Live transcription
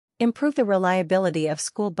Improve the reliability of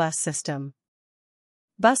school bus system.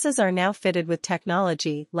 Buses are now fitted with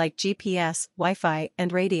technology like GPS, Wi-Fi,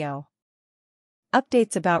 and radio.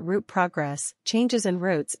 Updates about route progress, changes in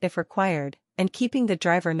routes if required, and keeping the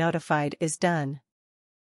driver notified is done.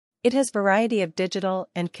 It has variety of digital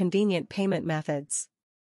and convenient payment methods.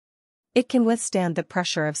 It can withstand the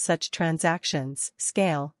pressure of such transactions,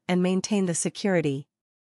 scale, and maintain the security.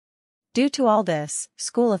 Due to all this,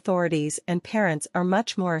 school authorities and parents are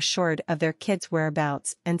much more assured of their kids'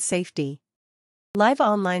 whereabouts and safety. Live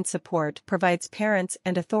online support provides parents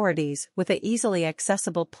and authorities with an easily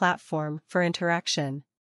accessible platform for interaction.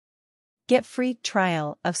 Get free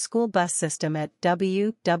trial of school bus system at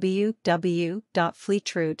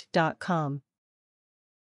www.fleetroute.com.